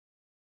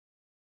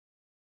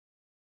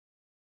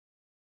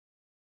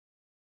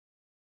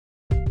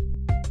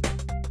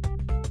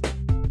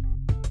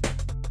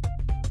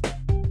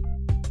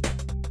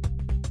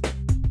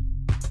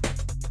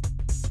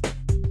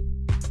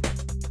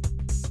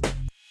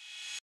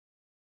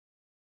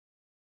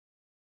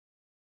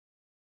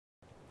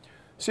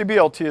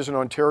CBLT is an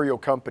Ontario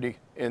company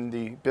in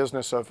the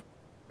business of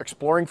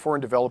exploring for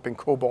and developing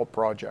cobalt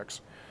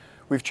projects.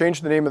 We've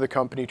changed the name of the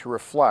company to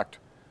reflect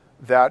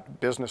that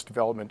business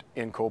development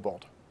in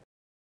cobalt.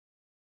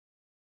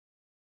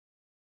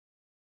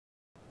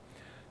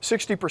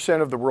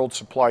 60% of the world's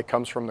supply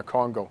comes from the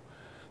Congo,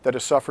 that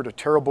has suffered a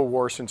terrible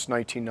war since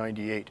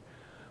 1998.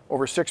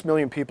 Over 6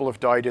 million people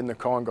have died in the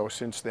Congo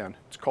since then.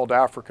 It's called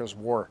Africa's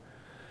War.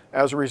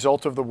 As a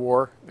result of the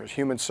war, there's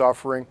human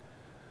suffering,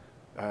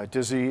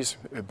 disease,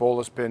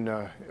 Ebola's been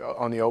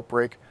on the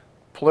outbreak,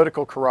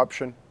 political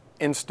corruption,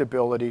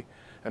 instability,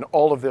 and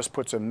all of this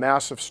puts a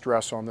massive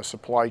stress on the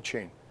supply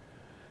chain.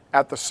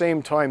 At the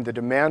same time, the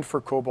demand for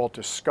cobalt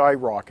is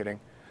skyrocketing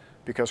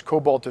because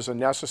cobalt is a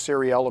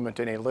necessary element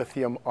in a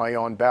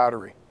lithium-ion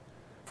battery.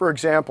 For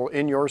example,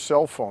 in your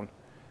cell phone,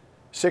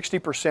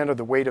 60% of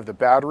the weight of the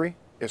battery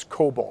is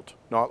cobalt,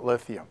 not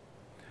lithium.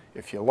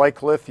 If you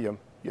like lithium,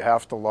 you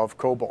have to love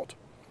cobalt.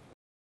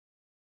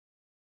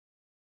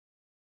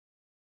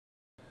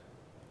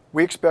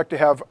 We expect to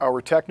have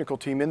our technical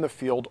team in the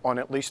field on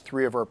at least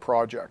 3 of our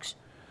projects.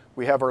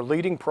 We have our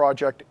leading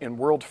project in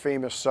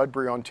world-famous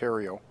Sudbury,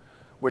 Ontario,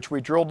 which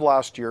we drilled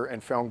last year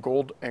and found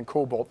gold and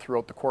cobalt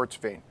throughout the quartz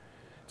vein.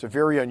 It's a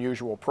very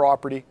unusual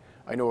property.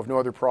 I know of no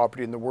other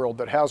property in the world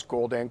that has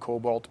gold and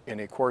cobalt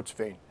in a quartz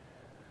vein.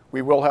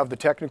 We will have the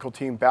technical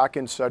team back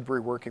in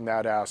Sudbury working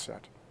that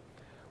asset.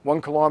 1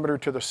 kilometer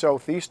to the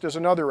southeast is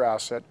another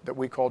asset that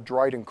we call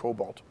Dryden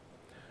Cobalt.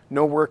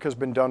 No work has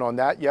been done on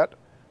that yet,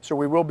 so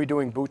we will be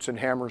doing boots and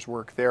hammers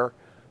work there,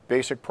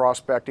 basic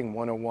prospecting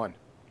 101.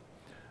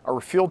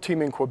 Our field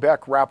team in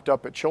Quebec wrapped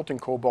up at Chilton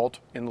Cobalt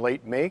in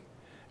late May,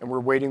 and we're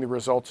waiting the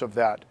results of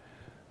that.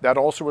 That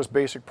also was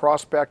basic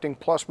prospecting,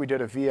 plus we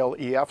did a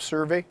VLEF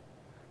survey.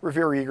 We're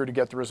very eager to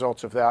get the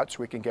results of that so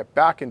we can get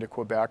back into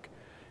Quebec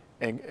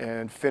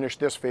and finish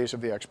this phase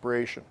of the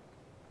exploration.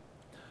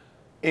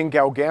 In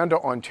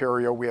Gauganda,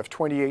 Ontario, we have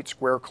 28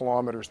 square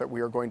kilometers that we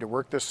are going to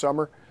work this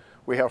summer.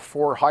 We have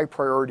 4 high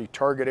priority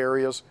target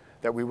areas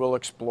that we will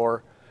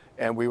explore,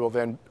 and we will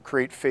then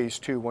create phase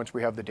 2 once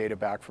we have the data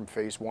back from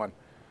phase 1.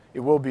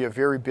 It will be a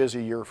very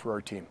busy year for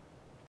our team.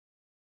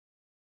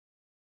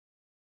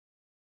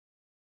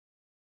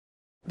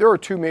 There are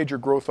 2 major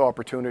growth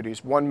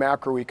opportunities, one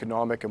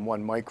macroeconomic and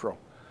one micro.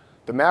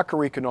 The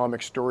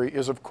macroeconomic story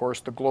is, of course,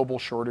 the global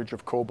shortage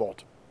of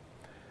cobalt.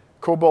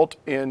 Cobalt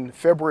in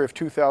February of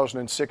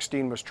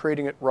 2016 was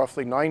trading at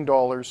roughly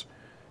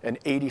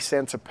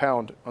 $9.80 a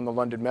pound on the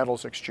London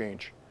Metals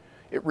Exchange.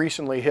 It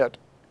recently hit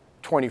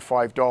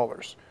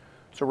 $25.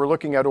 So we're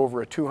looking at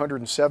over a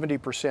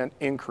 270%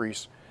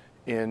 increase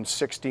in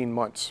 16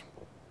 months.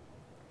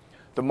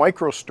 The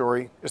micro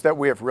story is that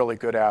we have really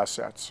good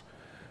assets.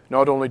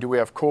 Not only do we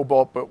have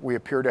cobalt, but we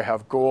appear to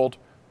have gold,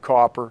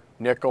 copper,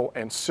 nickel,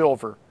 and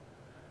silver,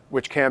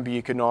 which can be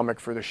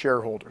economic for the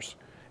shareholders.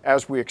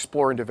 As we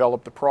explore and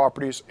develop the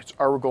properties, it's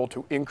our goal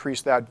to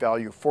increase that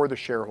value for the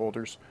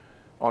shareholders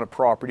on a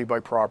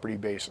property-by-property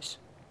basis.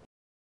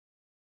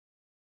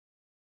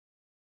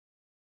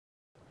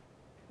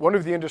 One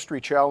of the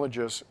industry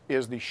challenges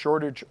is the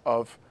shortage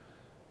of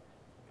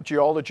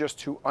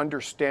geologists who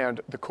understand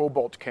the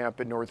cobalt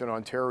camp in Northern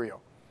Ontario.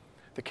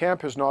 The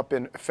camp has not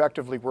been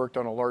effectively worked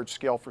on a large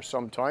scale for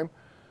some time,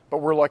 but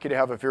we're lucky to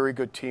have a very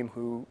good team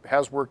who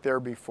has worked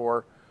there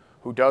before,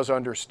 who does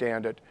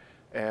understand it,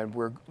 and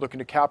we're looking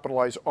to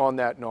capitalize on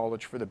that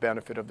knowledge for the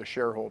benefit of the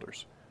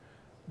shareholders.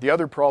 The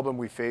other problem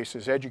we face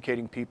is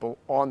educating people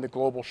on the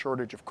global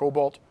shortage of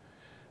cobalt.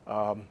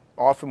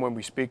 Often when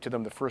we speak to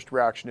them, the first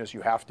reaction is,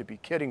 "You have to be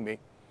kidding me."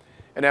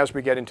 And as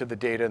we get into the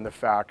data and the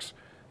facts,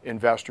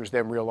 investors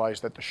then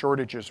realize that the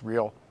shortage is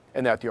real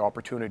and that the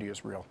opportunity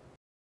is real.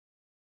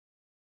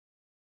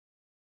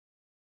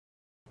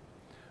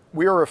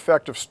 We are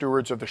effective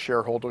stewards of the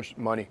shareholders'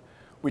 money.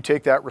 We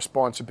take that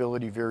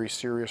responsibility very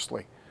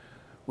seriously.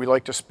 We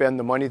like to spend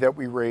the money that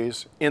we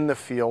raise in the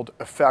field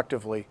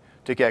effectively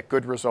to get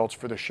good results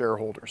for the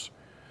shareholders.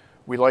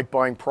 We like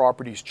buying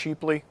properties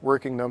cheaply,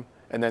 working them,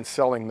 and then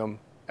selling them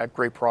at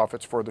great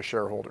profits for the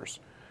shareholders.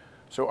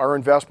 So our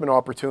investment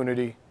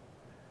opportunity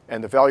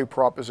and the value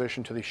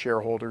proposition to the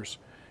shareholders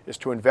is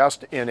to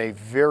invest in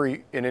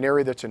an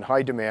area that's in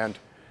high demand,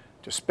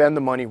 to spend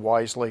the money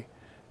wisely,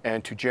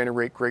 and to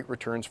generate great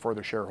returns for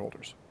the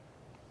shareholders.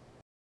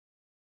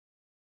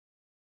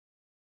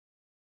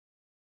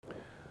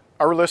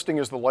 Our listing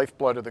is the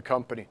lifeblood of the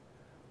company.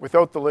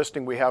 Without the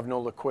listing, we have no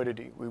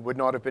liquidity. We would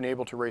not have been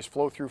able to raise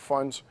flow-through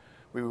funds,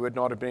 we would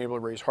not have been able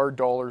to raise hard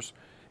dollars,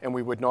 and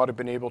we would not have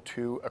been able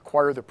to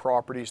acquire the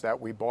properties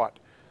that we bought.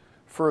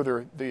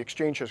 Further, the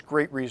exchange has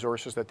great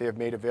resources that they have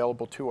made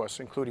available to us,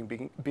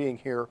 including being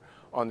here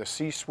on the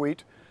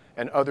C-suite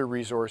and other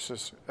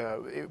resources.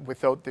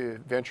 Without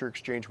the venture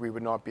exchange, we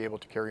would not be able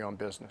to carry on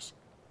business.